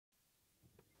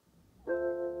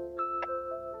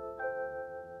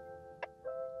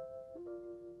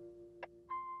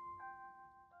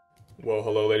Well,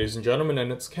 hello ladies and gentlemen,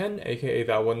 and it's Ken, aka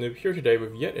That One Noob, here today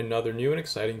with yet another new and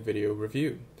exciting video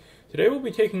review. Today we'll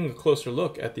be taking a closer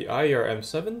look at the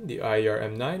IER-M7, the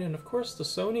IER-M9, and of course the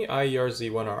Sony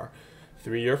IER-Z1R,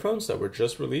 three earphones that were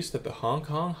just released at the Hong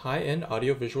Kong High-End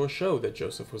Audiovisual Show that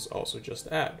Joseph was also just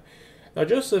at. Now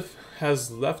Joseph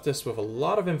has left us with a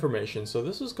lot of information, so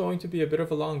this is going to be a bit of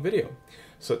a long video.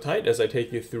 Sit tight as I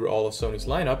take you through all of Sony's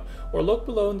lineup, or look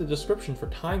below in the description for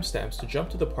timestamps to jump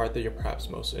to the part that you're perhaps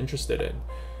most interested in.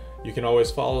 You can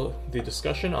always follow the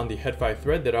discussion on the Head5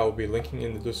 thread that I will be linking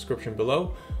in the description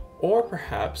below, or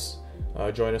perhaps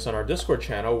join us on our Discord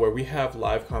channel where we have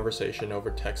live conversation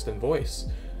over text and voice.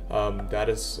 That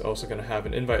is also going to have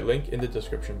an invite link in the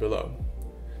description below.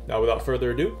 Now without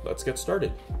further ado, let's get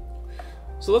started.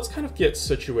 So let's kind of get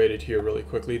situated here really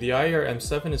quickly. The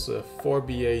IER-M7 is a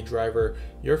 4BA driver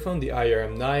earphone, the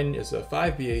IER-M9 is a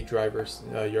 5BA driver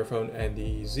earphone, and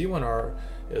the Z1R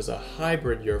is a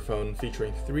hybrid earphone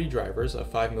featuring three drivers, a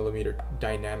 5mm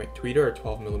dynamic tweeter, a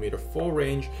 12mm full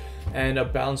range, and a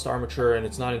balanced armature, and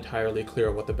it's not entirely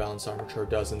clear what the balanced armature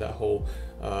does in that whole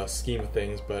scheme of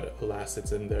things, but alas,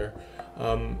 it's in there.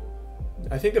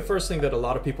 I think the first thing that a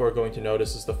lot of people are going to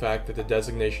notice is the fact that the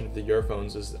designation of the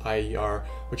earphones is IER,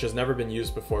 which has never been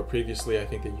used before. Previously, I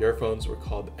think the earphones were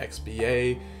called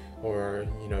XBA, or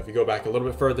if you go back a little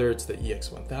bit further, it's the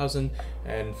EX1000.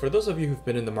 And for those of you who've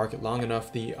been in the market long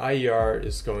enough, the IER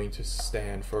is going to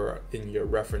stand for in-ear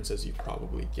reference, as you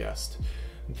probably guessed.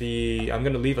 I'm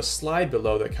going to leave a slide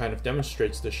below that kind of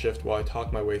demonstrates the shift while I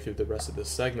talk my way through the rest of this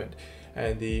segment.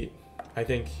 And I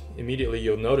think immediately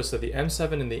you'll notice that the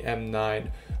M7 and the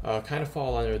M9 kind of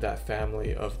fall under that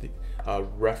family of the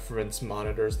reference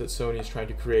monitors that Sony is trying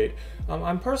to create.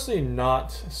 I'm personally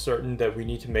not certain that we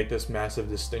need to make this massive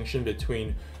distinction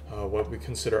between what we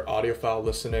consider audiophile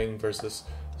listening versus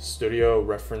studio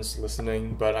reference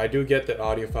listening, but I do get that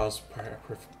audiophiles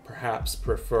perhaps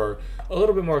prefer a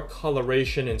little bit more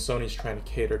coloration, and Sony's trying to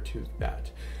cater to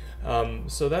that.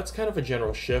 So that's kind of a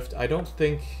general shift. I don't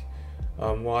think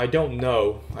well, I don't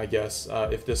know, I guess,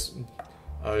 if this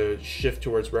shift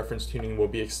towards reference tuning will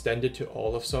be extended to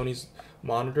all of Sony's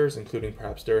monitors, including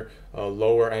perhaps their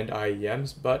lower-end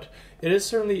IEMs, but it is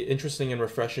certainly interesting and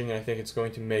refreshing, and I think it's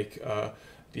going to make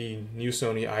the new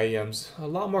Sony IEMs a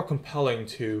lot more compelling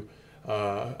to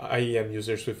IEM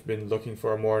users who've been looking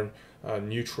for a more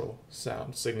neutral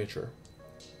sound signature.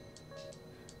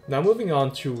 Now moving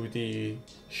on to the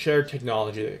shared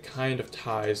technology that kind of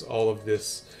ties all of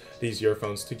these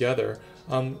earphones together.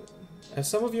 As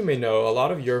some of you may know, a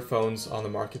lot of earphones on the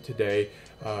market today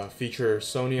feature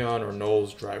Sonyon or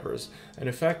Knowles drivers, and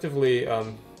effectively,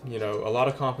 a lot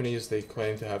of companies, they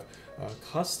claim to have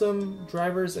custom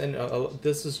drivers, and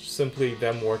this is simply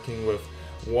them working with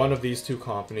one of these two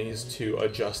companies to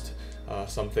adjust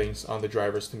some things on the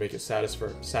drivers to make it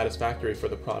satisfactory for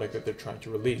the product that they're trying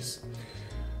to release.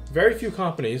 Very few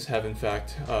companies have, in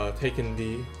fact, undertaken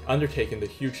the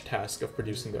huge task of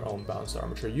producing their own balanced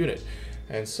armature unit.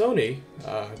 And Sony,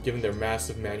 given their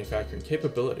massive manufacturing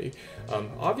capability,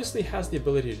 obviously has the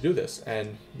ability to do this.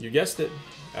 And you guessed it,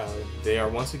 they are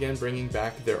once again bringing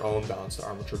back their own balanced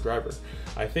armature driver.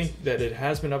 I think that it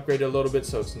has been upgraded a little bit,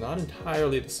 so it's not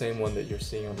entirely the same one that you're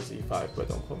seeing on the Z5, but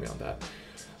don't quote me on that.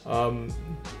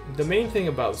 The main thing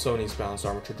about Sony's balanced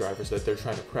armature drivers that they're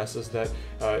trying to press is that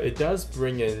it does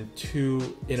bring in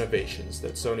two innovations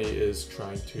that Sony is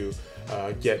trying to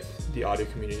get the audio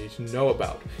community to know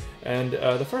about. And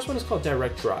the first one is called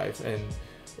Direct Drive, and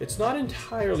it's not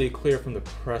entirely clear from the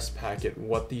press packet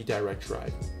what the direct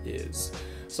drive is.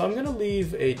 So I'm going to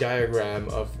leave a diagram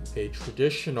of a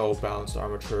traditional balanced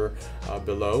armature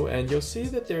below, and you'll see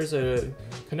that there's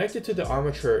connected to the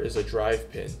armature is a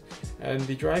drive pin, and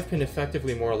the drive pin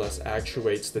effectively more or less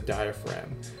actuates the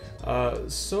diaphragm.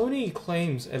 Sony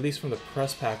claims, at least from the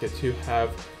press packet, to have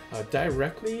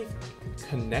directly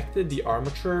connected the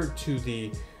armature to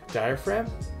the diaphragm.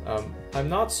 I'm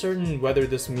not certain whether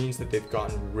this means that they've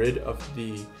gotten rid of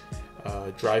the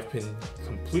drive pin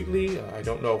completely. I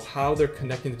don't know how they're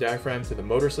connecting the diaphragm to the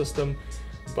motor system,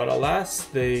 but alas,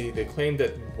 they claim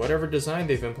that whatever design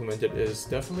they've implemented is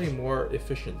definitely more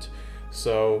efficient.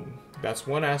 So that's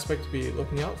one aspect to be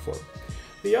looking out for.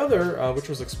 The other, which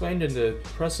was explained in the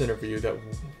press interview that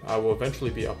I will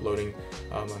eventually be uploading,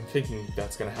 I'm thinking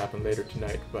that's going to happen later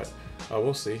tonight, but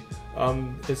we'll see,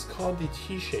 is called the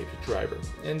T-shaped driver.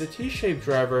 And the T-shaped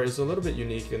driver is a little bit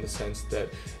unique in the sense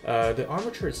that the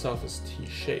armature itself is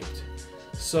T-shaped.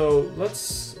 So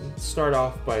let's start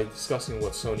off by discussing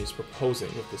what Sony's proposing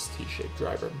with this T-shaped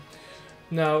driver.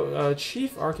 Now,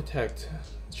 Chief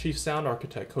chief sound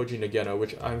architect Koji Nageno,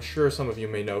 which I'm sure some of you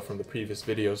may know from the previous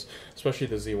videos, especially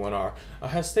the Z1R,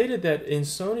 has stated that in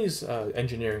Sony's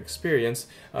engineering experience,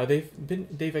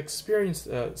 they've experienced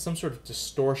some sort of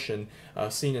distortion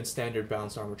seen in standard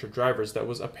balanced armature drivers that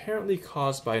was apparently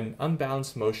caused by an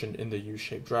unbalanced motion in the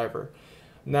U-shaped driver.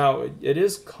 Now, it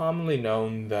is commonly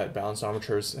known that balanced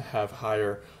armatures have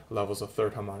higher levels of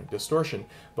third harmonic distortion,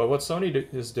 but what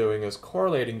Sony is doing is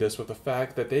correlating this with the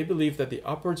fact that they believe that the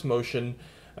upwards motion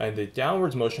and the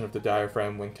downwards motion of the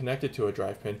diaphragm when connected to a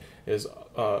drive pin is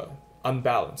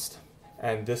unbalanced,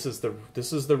 and this is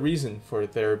the reason for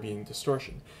there being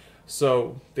distortion.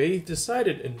 So they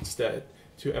decided instead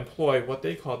to employ what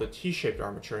they call the T-shaped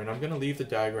armature, and I'm going to leave the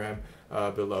diagram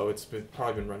below. It's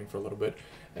probably been running for a little bit.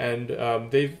 And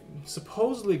they've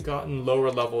supposedly gotten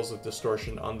lower levels of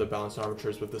distortion on the balanced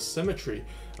armatures with the symmetry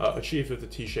achieved with the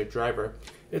T-shaped driver.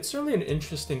 It's certainly an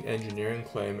interesting engineering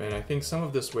claim, and I think some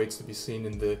of this waits to be seen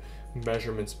in the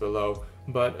measurements below,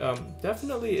 but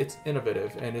definitely it's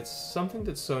innovative, and it's something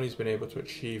that Sony's been able to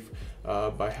achieve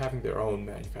by having their own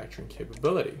manufacturing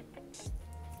capability.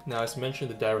 Now, as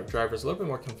mentioned, the direct driver is a little bit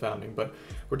more confounding, but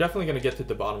we're definitely going to get to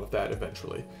the bottom of that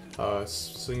eventually.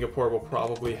 Singapore will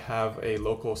probably have a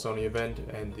local Sony event,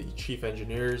 and the chief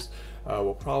engineers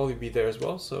will probably be there as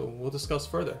well, so we'll discuss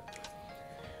further.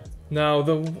 Now,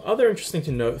 the other interesting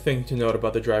thing to note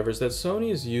about the driver is that Sony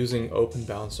is using open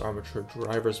balanced armature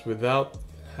drivers without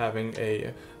having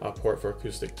a port for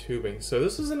acoustic tubing. So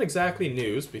this isn't exactly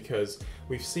news, because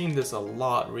we've seen this a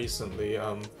lot recently.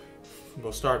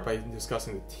 We'll start by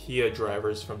discussing the TIA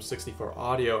drivers from 64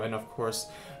 Audio, and of course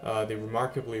the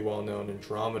remarkably well-known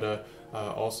Andromeda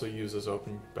also uses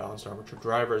open balanced armature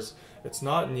drivers. It's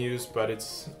not news, but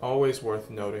it's always worth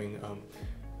noting.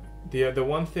 The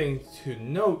one thing to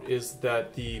note is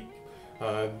that the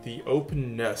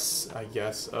openness, I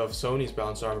guess, of Sony's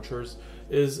balanced armatures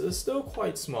is still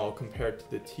quite small compared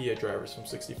to the TIA drivers from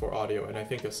 64 Audio, and I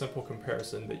think a simple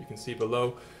comparison that you can see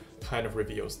below kind of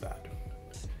reveals that.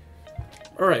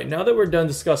 Alright, now that we're done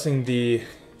discussing the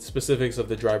specifics of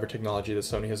the driver technology that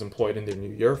Sony has employed in their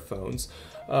new earphones,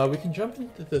 we can jump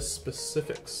into the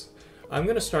specifics. I'm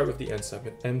going to start with the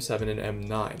M7 and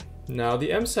M9. Now, the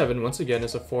M7, once again,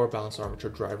 is a 4 balanced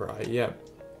armature driver IEM.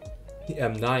 The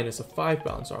M9 is a 5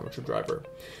 balanced armature driver.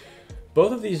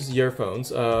 Both of these earphones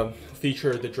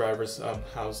feature the drivers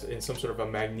housed in some sort of a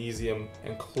magnesium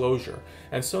enclosure,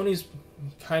 and Sony's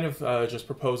kind of just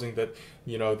proposing that,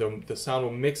 you know, the sound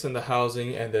will mix in the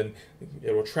housing and then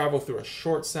it will travel through a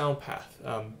short sound path,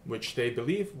 which they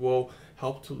believe will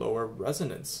help to lower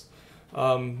resonance.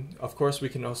 Of course, we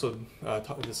can also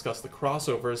discuss the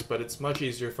crossovers, but it's much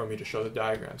easier for me to show the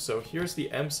diagram. So here's the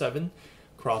M7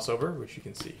 crossover, which you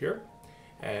can see here,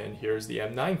 and here's the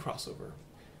M9 crossover.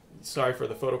 Sorry for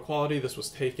the photo quality. This was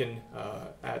taken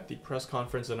at the press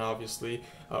conference, and obviously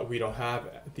we don't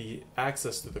have the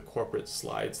access to the corporate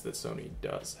slides that Sony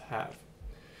does have.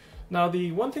 Now,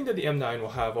 the one thing that the M9 will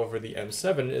have over the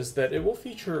M7 is that it will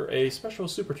feature a special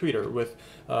super tweeter with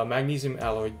magnesium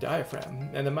alloy diaphragm,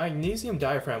 and the magnesium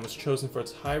diaphragm was chosen for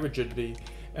its high rigidity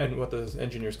and what the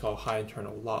engineers call high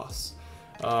internal loss.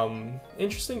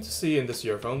 Interesting to see in this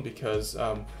earphone because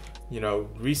you know,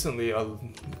 recently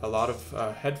a lot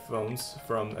of headphones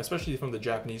especially from the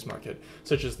Japanese market,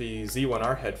 such as the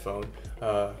Z1R headphone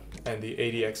and the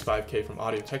ADX5K from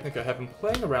Audio-Technica, have been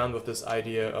playing around with this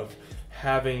idea of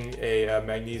having a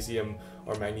magnesium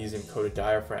or magnesium-coated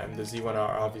diaphragm. The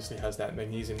Z1R obviously has that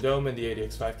magnesium dome, and the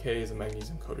ADX5K is a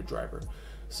magnesium-coated driver.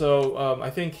 So I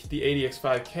think the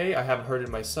ADX5K, I haven't heard it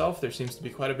myself. There seems to be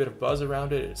quite a bit of buzz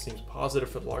around it. It seems positive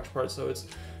for the large part, so it's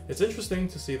interesting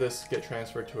to see this get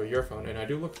transferred to a earphone, and I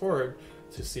do look forward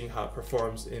to seeing how it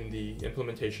performs in the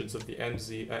implementations of the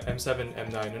M7,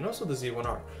 M9, and also the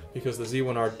Z1R, because the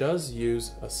Z1R does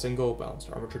use a single balanced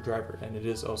armature driver, and it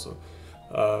is also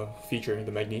featuring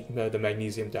the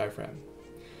magnesium diaphragm.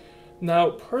 Now,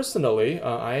 personally,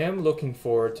 I am looking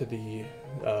forward to the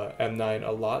M9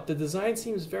 a lot. The design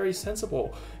seems very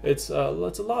sensible. It's a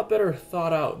lot better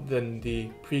thought out than the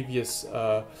previous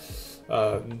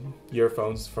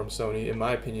earphones from Sony, in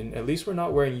my opinion. At least we're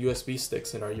not wearing USB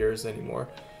sticks in our ears anymore.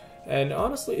 And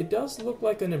honestly, it does look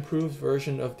like an improved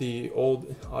version of the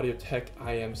old Audio-Tech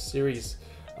IM series.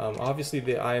 Obviously,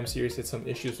 the IM series had some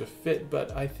issues with fit,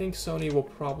 but I think Sony will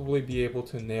probably be able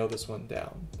to nail this one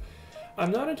down.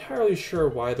 I'm not entirely sure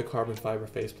why the carbon fiber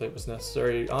faceplate was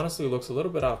necessary. It honestly looks a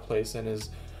little bit out of place and is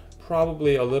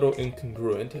probably a little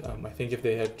incongruent. I think if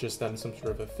they had just done some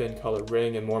sort of a thin color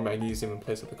ring and more magnesium in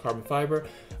place of the carbon fiber,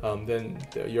 then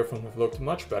the earphone would have looked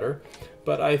much better.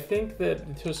 But I think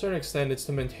that to a certain extent it's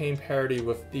to maintain parity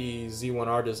with the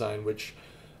Z1R design, which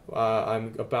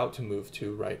I'm about to move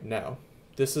to right now.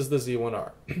 This is the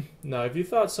Z1R. Now, if you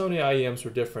thought Sony IEMs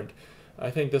were different,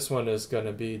 I think this one is going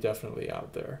to be definitely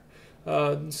out there.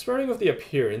 Starting with the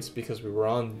appearance, because we were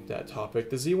on that topic,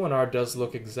 the Z1R does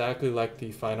look exactly like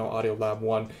the final Audio Lab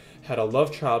 1 had a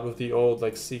love child with the old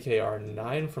like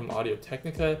CKR9 from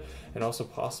Audio-Technica, and also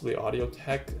possibly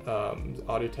Audio-Tech's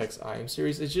IM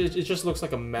series. It just looks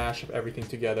like a mash of everything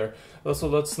together. Also,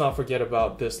 let's not forget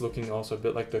about this looking also a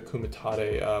bit like the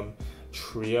Kumatate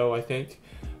Trio, I think.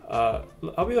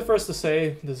 I'll be the first to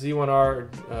say the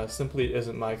Z1R simply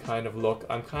isn't my kind of look.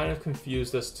 I'm kind of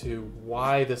confused as to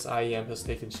why this IEM has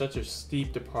taken such a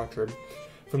steep departure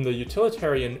from the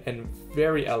utilitarian and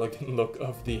very elegant look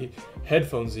of the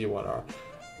headphone Z1R.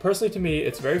 Personally, to me,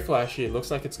 it's very flashy. It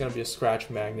looks like it's going to be a scratch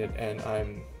magnet, and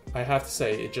I have to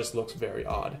say, it just looks very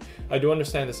odd. I do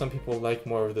understand that some people like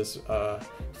more of this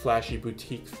flashy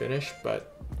boutique finish,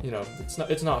 but you know,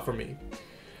 it's not for me.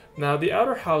 Now, the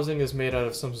outer housing is made out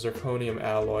of some zirconium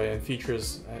alloy and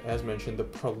features, as mentioned, the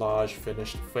perlage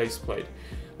finished faceplate.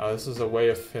 This is a way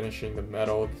of finishing the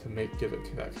metal to give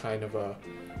it that kind of a...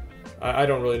 I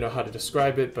don't really know how to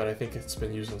describe it, but I think it's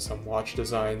been used in some watch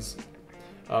designs.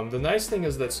 The nice thing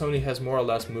is that Sony has more or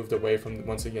less moved away from,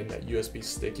 once again, that USB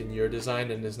stick in ear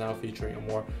design and is now featuring a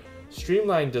more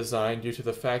streamlined design due to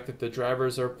the fact that the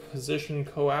drivers are positioned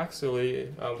coaxially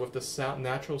with the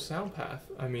natural sound path.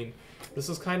 I mean, this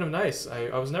is kind of nice.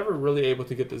 I was never really able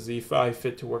to get the Z5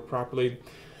 fit to work properly.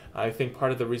 I think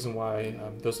part of the reason why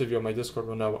those of you on my Discord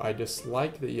will know I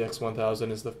dislike the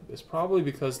EX1000 is probably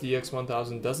because the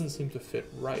EX1000 doesn't seem to fit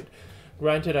right.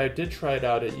 Granted, I did try it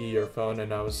out at earphone,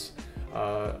 and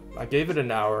I gave it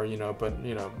an hour, you know, but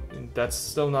you know, that's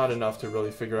still not enough to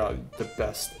really figure out the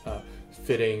best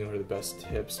fitting or the best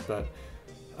tips. But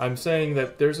I'm saying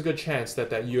that there's a good chance that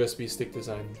that USB stick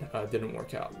design didn't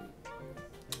work out.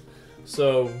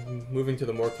 So moving to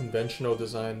the more conventional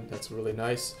design, that's really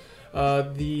nice.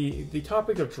 The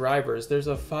topic of drivers, there's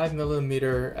a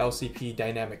 5mm LCP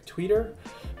dynamic tweeter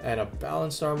and a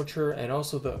balanced armature, and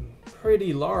also the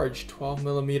pretty large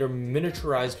 12mm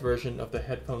miniaturized version of the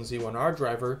headphone Z1R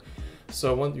driver.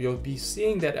 So you'll be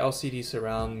seeing that LCD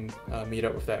surround meet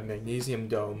up with that magnesium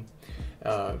dome,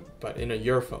 but in a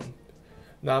earphone.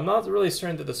 Now, I'm not really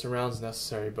certain that the surround is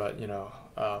necessary, but you know,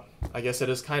 I guess it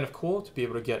is kind of cool to be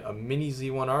able to get a mini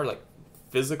Z1R, like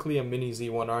physically a mini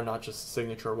Z1R, not just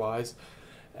signature-wise.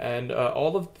 And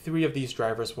all of three of these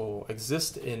drivers will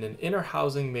exist in an inner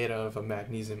housing made of a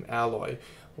magnesium alloy.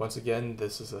 Once again,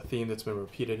 this is a theme that's been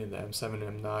repeated in the M7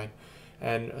 and M9.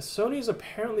 And Sony is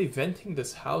apparently venting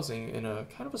this housing in a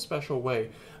kind of a special way.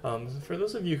 For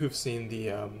those of you who've seen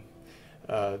the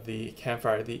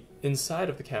Campfire, the inside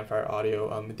of the Campfire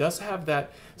audio, it does have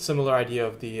that similar idea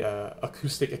of the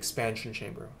acoustic expansion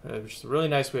chamber, which is a really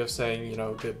nice way of saying, you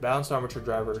know, the balanced armature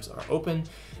drivers are open,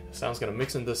 the sound's going to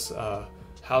mix in this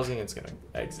housing, and it's going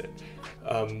to exit.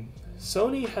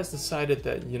 Sony has decided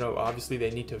that, you know, obviously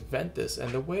they need to vent this,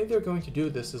 and the way they're going to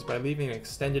do this is by leaving an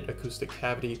extended acoustic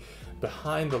cavity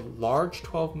behind the large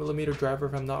 12mm driver,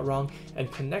 if I'm not wrong,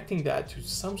 and connecting that to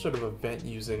some sort of a vent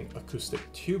using acoustic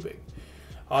tubing.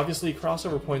 Obviously,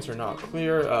 crossover points are not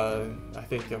clear. I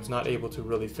think I was not able to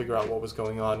really figure out what was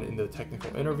going on in the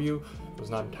technical interview. It was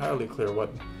not entirely clear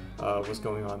what was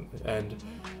going on. And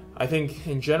I think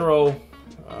in general,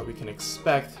 we can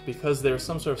expect, because there's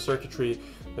some sort of circuitry,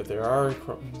 that there are,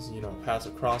 you know,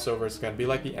 passive crossover. It's going to be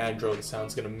like the Andro. The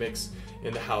sound's going to mix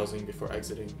in the housing before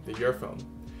exiting the earphone.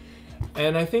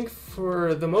 And I think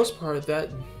for the most part, that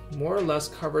more or less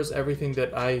covers everything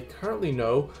that I currently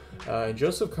know, and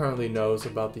Joseph currently knows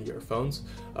about the earphones.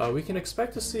 We can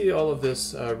expect to see all of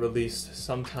this released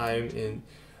sometime in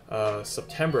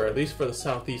September, at least for the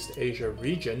Southeast Asia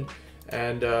region.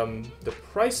 And the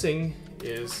pricing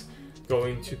is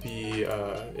going to be,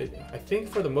 I think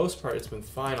for the most part it's been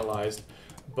finalized,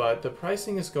 but the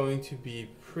pricing is going to be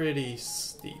pretty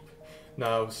steep.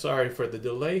 Now, sorry for the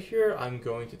delay here. I'm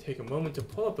going to take a moment to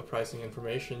pull up the pricing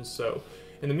information. So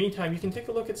in the meantime, you can take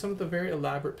a look at some of the very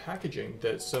elaborate packaging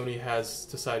that Sony has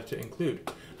decided to include.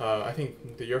 I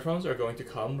think the earphones are going to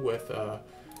come with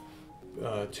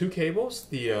two cables,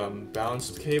 the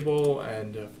balanced cable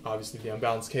and obviously the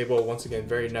unbalanced cable. Once again,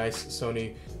 very nice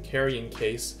Sony carrying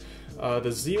case. The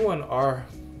Z1R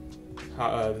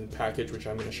package, which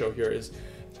I'm going to show here, is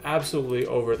absolutely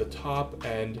over the top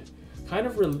and kind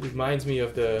of reminds me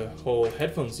of the whole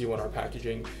headphone Z1R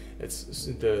packaging. It's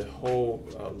the whole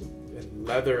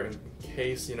leather and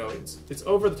case, you know, it's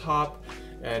over the top,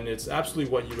 and it's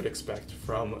absolutely what you would expect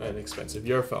from an expensive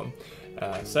earphone.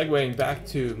 Segueing back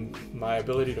to my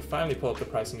ability to finally pull up the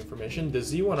pricing information, the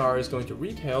Z1R is going to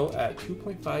retail at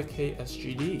 2.5K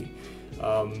SGD.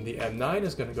 The M9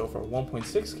 is going to go for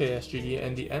 1.6K SGD,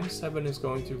 and the M7 is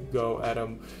going to go at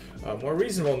a more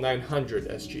reasonable 900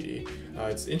 SGD.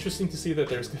 It's interesting to see that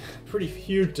there's a pretty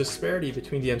huge disparity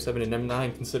between the M7 and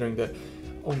M9, considering that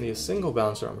only a single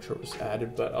balancer armature was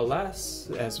added, but alas,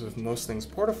 as with most things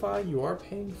Portify, you are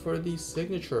paying for the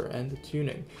signature and the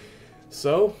tuning.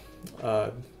 So,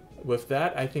 with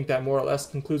that, I think that more or less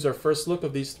concludes our first look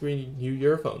of these three new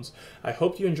earphones. I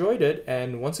hope you enjoyed it,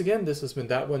 and once again, this has been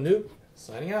That One Noob,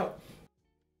 signing out.